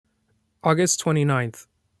August 29th,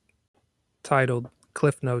 titled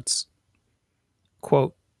Cliff Notes.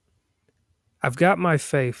 Quote, I've got my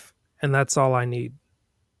faith, and that's all I need.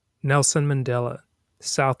 Nelson Mandela,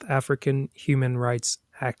 South African human rights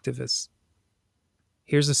activist.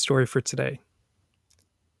 Here's a story for today.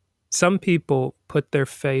 Some people put their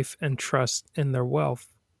faith and trust in their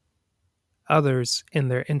wealth, others in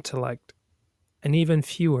their intellect, and even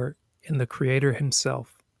fewer in the Creator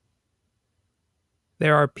Himself.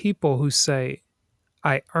 There are people who say,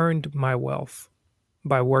 I earned my wealth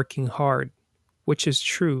by working hard, which is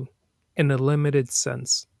true in a limited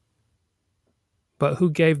sense. But who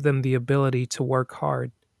gave them the ability to work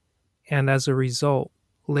hard and as a result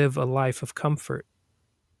live a life of comfort?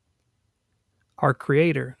 Our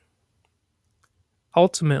Creator.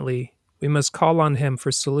 Ultimately, we must call on Him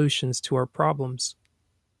for solutions to our problems.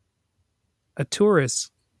 A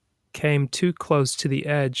tourist came too close to the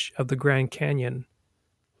edge of the Grand Canyon,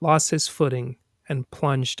 lost his footing, and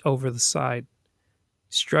plunged over the side,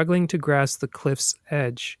 struggling to grasp the cliff's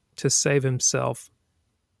edge to save himself.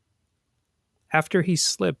 After he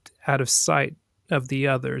slipped out of sight of the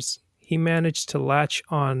others, he managed to latch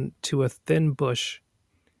on to a thin bush,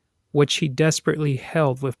 which he desperately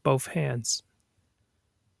held with both hands.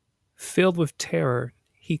 Filled with terror,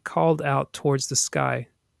 he called out towards the sky,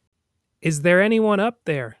 Is there anyone up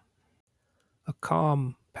there? A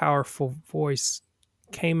calm, powerful voice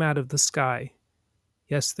came out of the sky.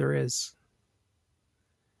 Yes, there is.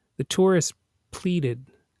 The tourist pleaded,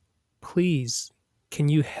 Please, can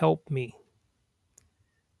you help me?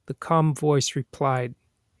 The calm voice replied,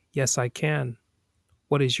 Yes, I can.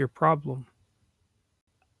 What is your problem?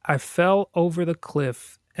 I fell over the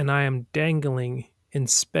cliff and I am dangling in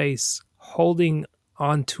space, holding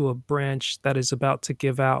onto a branch that is about to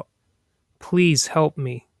give out. Please help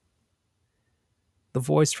me. The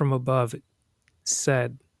voice from above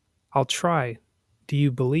said, I'll try. Do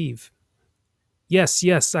you believe? Yes,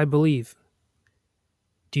 yes, I believe.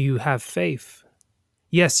 Do you have faith?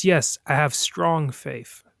 Yes, yes, I have strong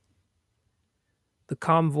faith. The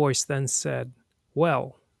calm voice then said,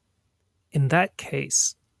 Well, in that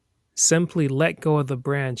case, simply let go of the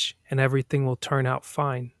branch and everything will turn out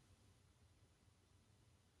fine.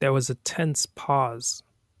 There was a tense pause.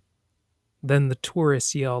 Then the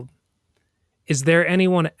tourist yelled, Is there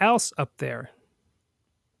anyone else up there?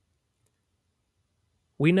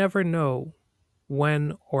 We never know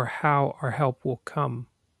when or how our help will come.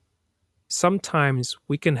 Sometimes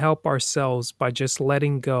we can help ourselves by just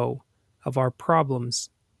letting go of our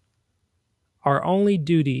problems. Our only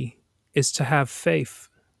duty is to have faith.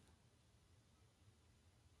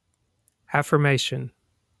 Affirmation.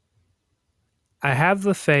 I have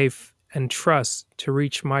the faith and trust to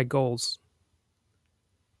reach my goals.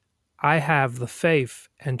 I have the faith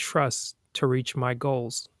and trust to reach my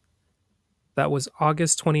goals. That was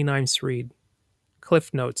August 29th's read.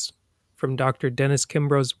 Cliff Notes from Dr. Dennis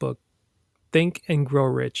Kimbro's book, Think and Grow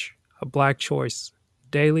Rich, A Black Choice,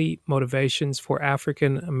 Daily Motivations for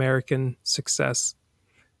African American Success.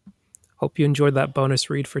 Hope you enjoyed that bonus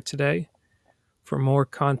read for today. For more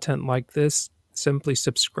content like this, simply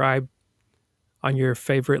subscribe on your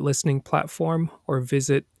favorite listening platform or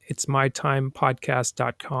visit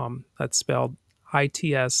itsmytimepodcast.com. That's spelled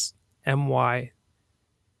ITSMYTIMEPODCAST.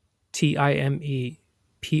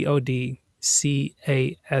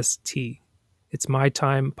 It's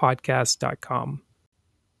mytimepodcast.com.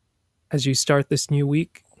 As you start this new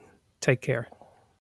week, take care.